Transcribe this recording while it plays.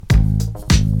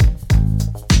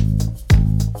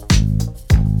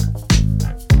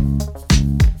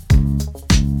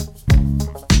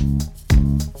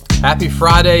Happy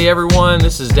Friday, everyone.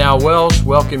 This is Dow Welsh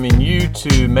welcoming you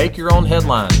to Make Your Own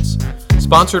Headlines,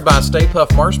 sponsored by Stay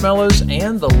Puft Marshmallows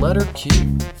and the letter Q.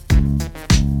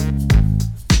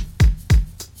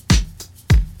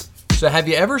 So have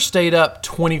you ever stayed up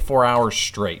 24 hours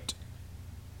straight?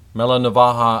 Melo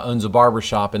Navaja owns a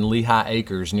barbershop in Lehigh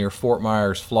Acres near Fort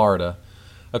Myers, Florida.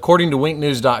 According to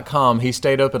WinkNews.com, he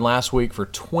stayed open last week for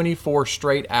 24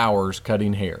 straight hours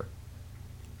cutting hair.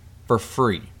 For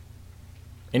free.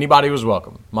 Anybody was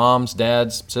welcome. Moms,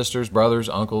 dads, sisters, brothers,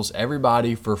 uncles,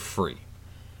 everybody for free.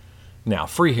 Now,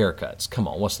 free haircuts. Come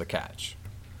on, what's the catch?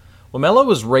 Well, Melo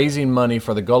was raising money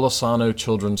for the Golisano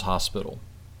Children's Hospital.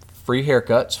 Free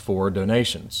haircuts for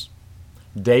donations.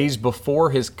 Days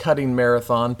before his cutting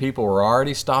marathon, people were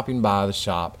already stopping by the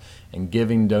shop and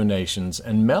giving donations,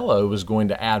 and Melo was going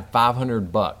to add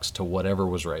 $500 to whatever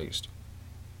was raised.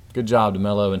 Good job to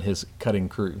Melo and his cutting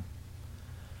crew.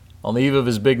 On the eve of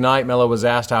his big night, Melo was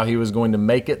asked how he was going to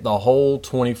make it the whole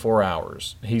 24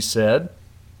 hours. He said,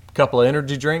 a couple of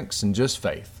energy drinks and just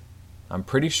faith. I'm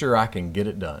pretty sure I can get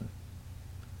it done.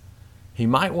 He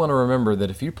might want to remember that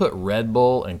if you put Red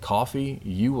Bull and coffee,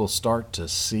 you will start to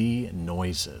see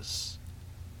noises.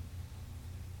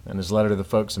 In his letter to the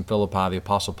folks in Philippi, the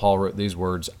Apostle Paul wrote these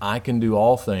words, I can do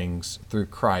all things through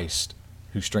Christ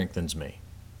who strengthens me.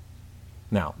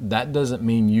 Now, that doesn't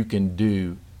mean you can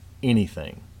do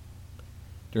anything.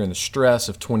 During the stress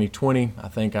of 2020, I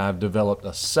think I've developed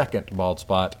a second bald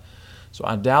spot, so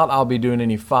I doubt I'll be doing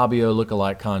any Fabio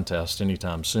lookalike contest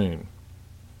anytime soon.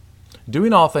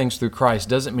 Doing all things through Christ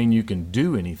doesn't mean you can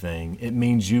do anything. It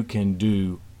means you can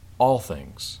do all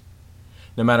things.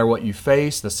 No matter what you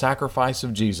face, the sacrifice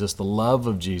of Jesus, the love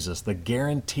of Jesus, the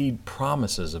guaranteed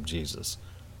promises of Jesus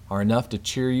are enough to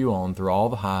cheer you on through all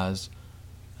the highs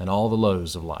and all the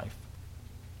lows of life.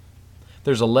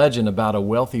 There's a legend about a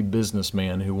wealthy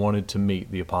businessman who wanted to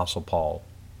meet the Apostle Paul.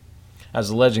 As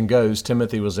the legend goes,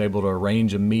 Timothy was able to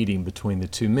arrange a meeting between the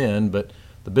two men, but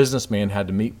the businessman had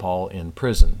to meet Paul in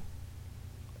prison.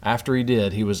 After he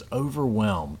did, he was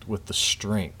overwhelmed with the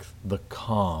strength, the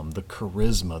calm, the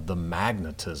charisma, the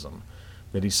magnetism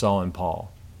that he saw in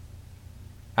Paul.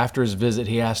 After his visit,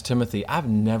 he asked Timothy, I've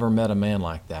never met a man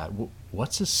like that.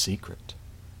 What's his secret?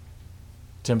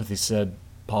 Timothy said,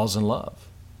 Paul's in love.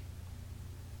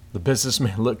 The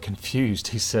businessman looked confused.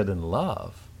 He said, in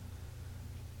love?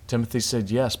 Timothy said,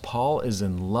 yes, Paul is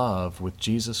in love with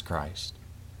Jesus Christ.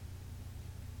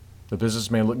 The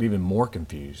businessman looked even more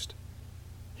confused.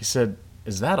 He said,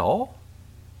 is that all?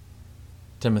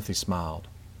 Timothy smiled.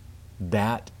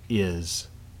 That is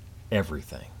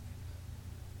everything.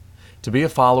 To be a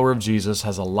follower of Jesus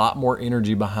has a lot more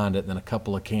energy behind it than a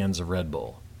couple of cans of Red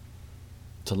Bull.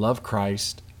 To love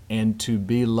Christ and to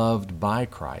be loved by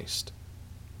Christ,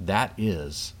 that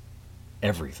is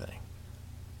everything.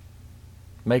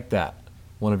 Make that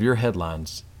one of your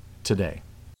headlines today.